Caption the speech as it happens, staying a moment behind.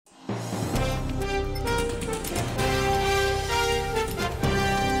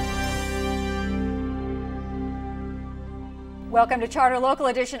Welcome to Charter Local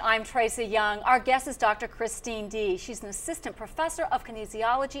Edition. I'm Tracy Young. Our guest is Dr. Christine D. She's an assistant professor of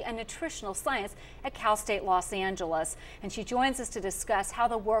kinesiology and nutritional science at Cal State Los Angeles. And she joins us to discuss how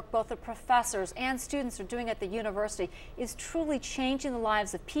the work both the professors and students are doing at the university is truly changing the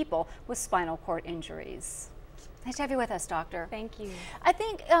lives of people with spinal cord injuries. Nice to have you with us, doctor. Thank you. I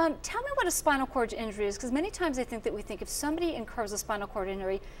think, tell me what a spinal cord injury is, because many times I think that we think if somebody incurs a spinal cord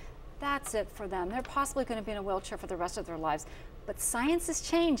injury, that's it for them. They're possibly going to be in a wheelchair for the rest of their lives. But science is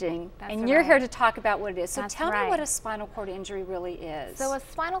changing, and you're here to talk about what it is. So tell me what a spinal cord injury really is. So a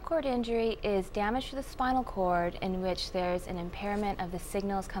spinal cord injury is damage to the spinal cord in which there's an impairment of the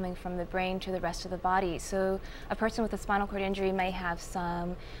signals coming from the brain to the rest of the body. So a person with a spinal cord injury may have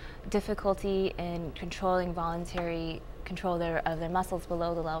some difficulty in controlling voluntary control of their muscles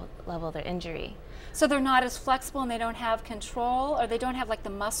below the level of their injury. So they're not as flexible and they don't have control, or they don't have like the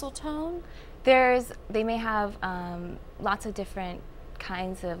muscle tone? They may have lots of different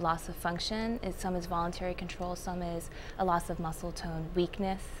kinds of loss of function. Some is voluntary control, some is a loss of muscle tone,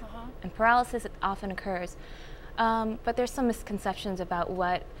 weakness, and paralysis often occurs. But there's some misconceptions about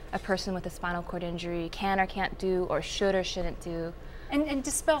what a person with a spinal cord injury can or can't do, or should or shouldn't do. And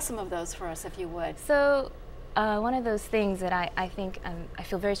dispel some of those for us, if you would. So one of those things that I think I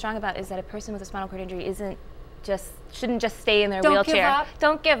feel very strong about is that a person with a spinal cord injury shouldn't just stay in their wheelchair.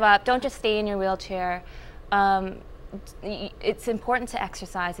 Don't give up. Don't just stay in your wheelchair. It's important to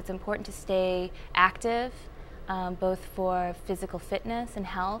exercise. It's important to stay active, both for physical fitness and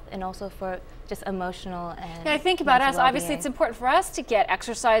health, and also for just emotional and I think about us. Obviously, it's important for us to get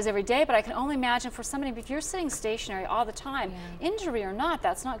exercise every day, but I can only imagine for somebody, if you're sitting stationary all the time, injury or not,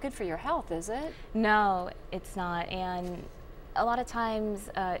 that's not good for your health, is it? No, it's not. And a lot of times,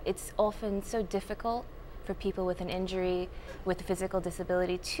 it's often so difficult for people with an injury, with a physical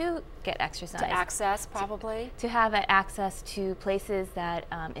disability, to get exercise. To access, probably. To have access to places that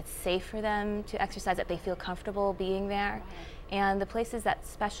it's safe for them to exercise, that they feel comfortable being there. Right. And the places that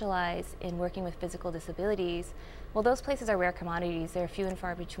specialize in working with physical disabilities, well, those places are rare commodities. They're few and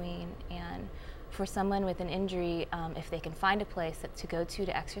far between. And for someone with an injury, if they can find a place to go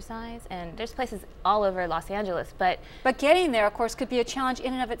to exercise, and there's places all over Los Angeles, but getting there, of course, could be a challenge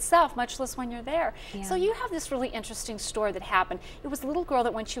in and of itself, much less when you're there. Yeah. So you have this really interesting story that happened. It was a little girl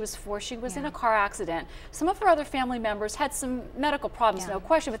that when she was 4, she was in a car accident. Some of her other family members had some medical problems, no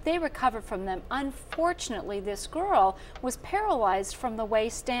question, but they recovered from them. Unfortunately, this girl was paralyzed from the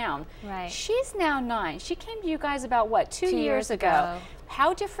waist down. Right. She's now 9. She came to you guys about, what, 2 years ago.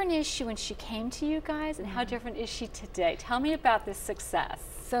 How different is she when she came to you guys, and how different is she today? Tell me about this success.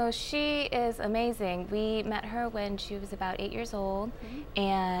 So she is amazing. We met her when she was about 8 years old,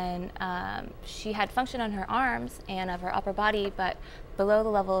 and she had function on her arms and of her upper body, but below the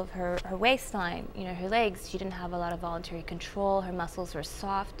level of her waistline, her legs, she didn't have a lot of voluntary control. Her muscles were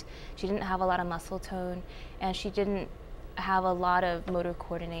soft. She didn't have a lot of muscle tone, and she didn't have a lot of motor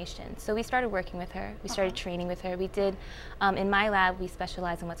coordination. So we started working with her. We started training with her. We did, in my lab, we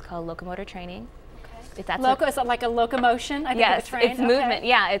specialize in what's called locomotor training. Is it like a locomotion? Yes, it's movement.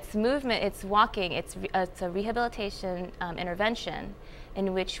 Yeah, it's movement. It's walking. It's a rehabilitation intervention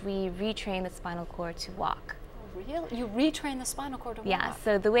in which we retrain the spinal cord to walk. Really? You retrain the spinal cord to walk? Yeah,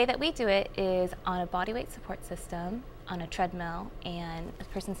 so the way that we do it is on a body weight support system, on a treadmill, and a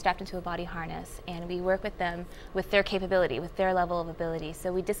person strapped into a body harness, and we work with them with their capability, with their level of ability.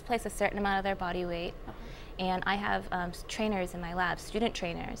 So we displace a certain amount of their body weight, and I have trainers in my lab, student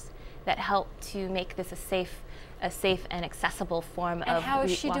trainers, that help to make this a safe and accessible form of walking. And how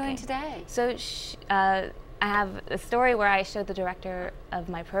is she doing today? So I have a story where I showed the director of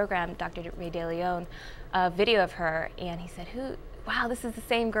my program, Dr. Ray DeLeon, a video of her, and he said, wow, this is the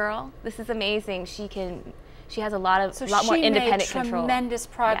same girl. This is amazing. She has a lot more independent control. So she made tremendous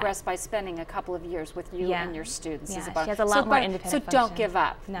progress by spending a couple of years with you and your students. Yeah, she has a lot more independent function. So don't give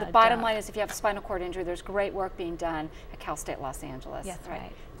up. No, the bottom line is, if you have a spinal cord injury, there's great work being done at Cal State Los Angeles. Yes,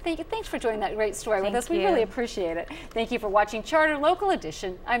 right. Thank you. Thanks for joining that great story with us. We really appreciate it. Thank you for watching Charter Local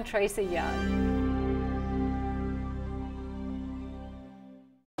Edition. I'm Tracy Young.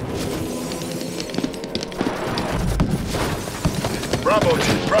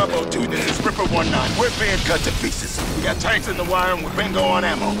 Bravo 2, this is Ripper 19. We're being cut to pieces. We got tanks in the wire and we're bingo on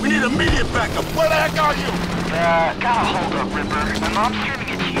ammo. We need immediate backup. Where the heck are you? Got a hold up, Ripper. My mom's streaming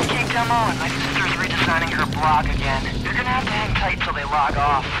a cheesecake demo and my sister's redesigning her blog again. You're gonna have to hang tight till they log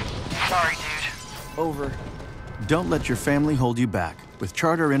off. Sorry, dude. Over. Don't let your family hold you back. With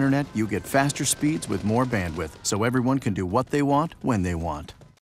Charter Internet, you get faster speeds with more bandwidth, so everyone can do what they want, when they want.